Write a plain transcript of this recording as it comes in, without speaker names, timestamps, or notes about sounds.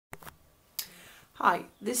Hi,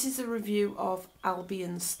 this is a review of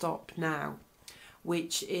Albion Stop Now,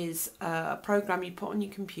 which is a program you put on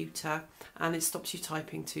your computer and it stops you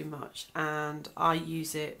typing too much, and I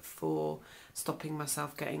use it for stopping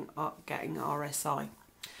myself getting RSI.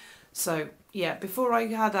 So yeah, before I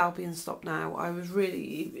had Albion Stop Now, I was really,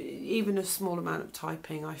 even a small amount of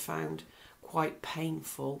typing I found quite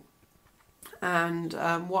painful. And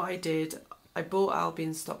what I did, I bought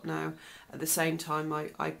Albion Stop Now. At the same time,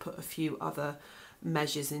 I put a few other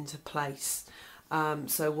measures into place.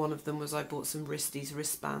 So one of them was I bought some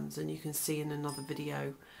wristbands, and you can see in another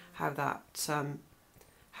video how that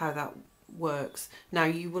works. Now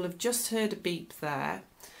you will have just heard a beep there,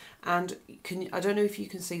 and I don't know if you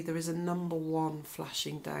can see there is a number 1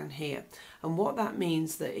 flashing down here, and what that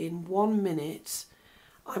means that in 1 minute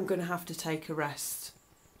I'm going to have to take a rest.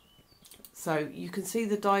 So you can see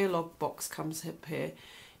the dialog box comes up here.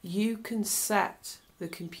 You can set the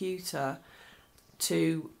computer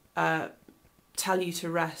to tell you to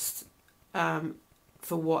rest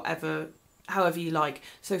for however you like.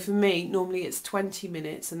 So for me, normally it's 20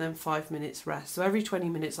 minutes and then 5 minutes rest. So every 20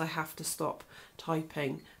 minutes I have to stop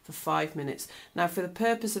typing for 5 minutes. Now for the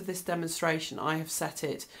purpose of this demonstration, I have set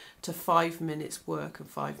it to 5 minutes work and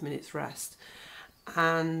 5 minutes rest.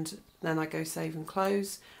 And then I go save and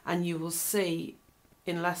close, and you will see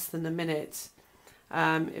in less than a minute,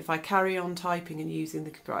 if I carry on typing and using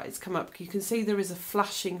the computer, it's come up. You can see there is a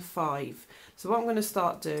flashing 5. So what I'm going to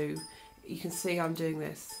start you can see I'm doing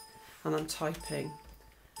this and I'm typing,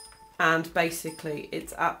 and basically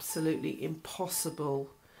it's absolutely impossible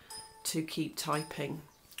to keep typing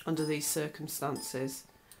under these circumstances.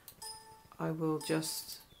 I will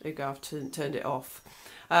just, there you go, I've turned it off.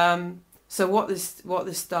 So what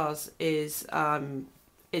this does is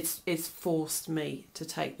it's forced me to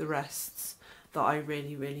take the rests that I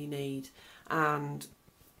really need, and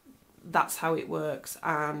that's how it works,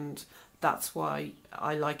 and that's why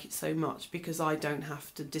I like it so much, because I don't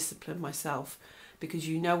have to discipline myself, because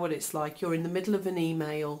you know what it's like. You're in the middle of an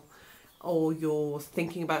email, or you're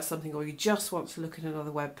thinking about something, or you just want to look at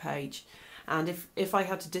another web page, and if I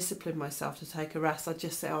had to discipline myself to take a rest, I'd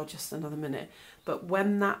just say, oh, just another minute. But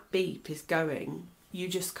when that beep is going, you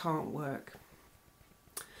just can't work.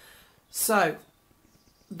 So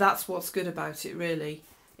that's what's good about it, really,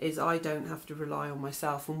 is I don't have to rely on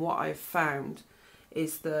myself. And what I've found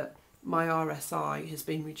is that my RSI has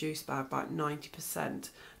been reduced by about 90%.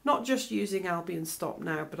 Not just using Albion Stop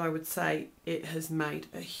Now, but I would say it has made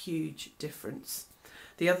a huge difference.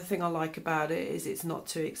 The other thing I like about it is it's not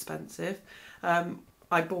too expensive.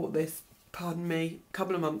 I bought this, pardon me, a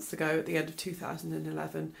couple of months ago at the end of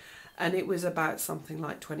 2011, and it was about something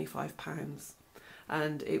like £25,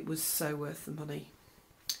 and it was so worth the money.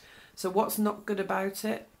 So what's not good about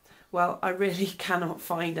it? Well, I really cannot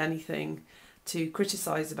find anything to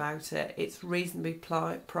criticise about it. It's reasonably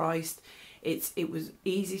priced. It was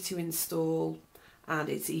easy to install, and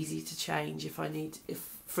it's easy to change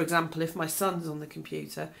for example, if my son's on the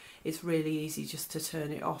computer, it's really easy just to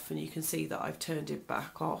turn it off, and you can see that I've turned it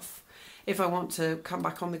back off. If I want to come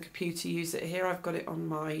back on the computer, use it here, I've got it on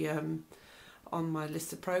my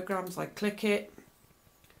list of programs. I click it,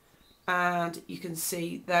 and you can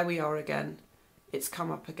see there we are again. It's come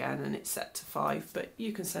up again, and it's set to 5, but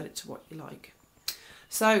you can set it to what you like.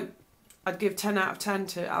 So I'd give 10 out of 10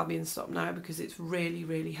 to Albion Stop Now, because it's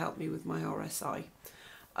really helped me with my RSI,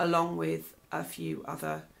 along with a few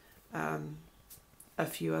other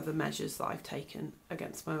measures that I've taken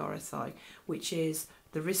against my RSI, which is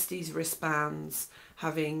the wristbands,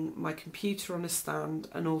 having my computer on a stand,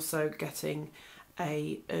 and also getting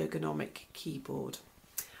a ergonomic keyboard.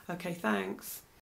 Okay, thanks.